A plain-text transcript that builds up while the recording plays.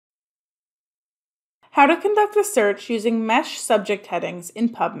How to conduct a search using mesh subject headings in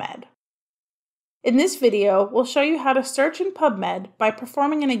PubMed. In this video, we'll show you how to search in PubMed by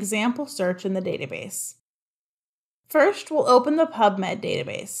performing an example search in the database. First, we'll open the PubMed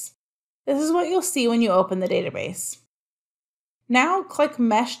database. This is what you'll see when you open the database. Now click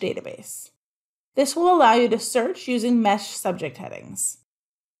Mesh Database. This will allow you to search using mesh subject headings.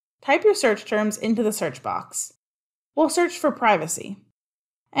 Type your search terms into the search box. We'll search for privacy.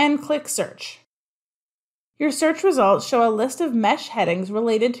 And click Search. Your search results show a list of mesh headings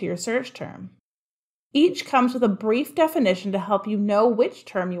related to your search term. Each comes with a brief definition to help you know which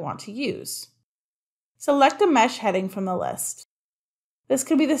term you want to use. Select a mesh heading from the list. This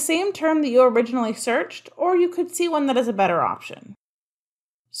could be the same term that you originally searched, or you could see one that is a better option.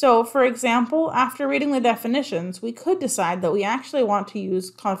 So, for example, after reading the definitions, we could decide that we actually want to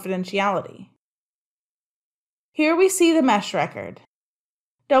use confidentiality. Here we see the mesh record.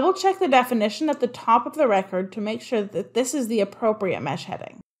 Double-check the definition at the top of the record to make sure that this is the appropriate mesh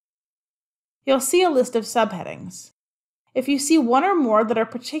heading. You'll see a list of subheadings. If you see one or more that are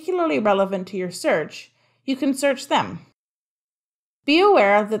particularly relevant to your search, you can search them. Be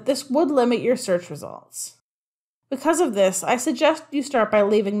aware that this would limit your search results. Because of this, I suggest you start by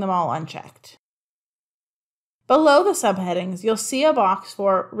leaving them all unchecked. Below the subheadings, you'll see a box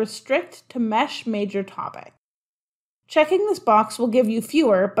for Restrict to Mesh Major Topic. Checking this box will give you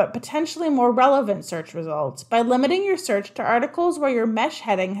fewer but potentially more relevant search results by limiting your search to articles where your mesh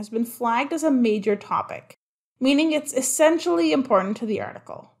heading has been flagged as a major topic, meaning it's essentially important to the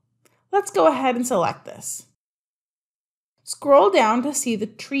article. Let's go ahead and select this. Scroll down to see the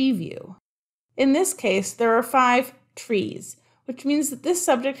tree view. In this case, there are 5 trees, which means that this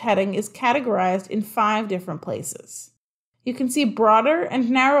subject heading is categorized in 5 different places. You can see broader and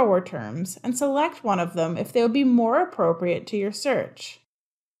narrower terms and select one of them if they would be more appropriate to your search.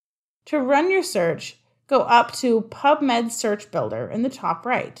 To run your search, go up to PubMed Search Builder in the top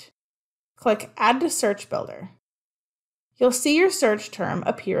right. Click Add to Search Builder. You'll see your search term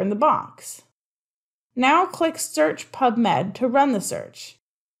appear in the box. Now click Search PubMed to run the search.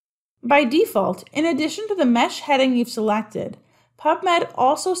 By default, in addition to the mesh heading you've selected, PubMed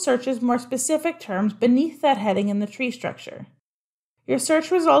also searches more specific terms beneath that heading in the tree structure. Your search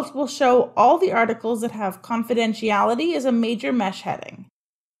results will show all the articles that have confidentiality as a major mesh heading.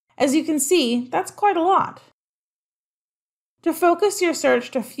 As you can see, that's quite a lot. To focus your search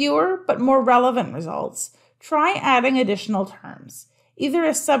to fewer but more relevant results, try adding additional terms, either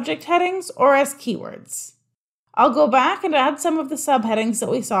as subject headings or as keywords. I'll go back and add some of the subheadings that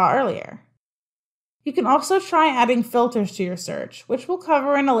we saw earlier. You can also try adding filters to your search, which we'll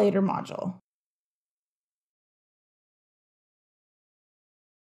cover in a later module.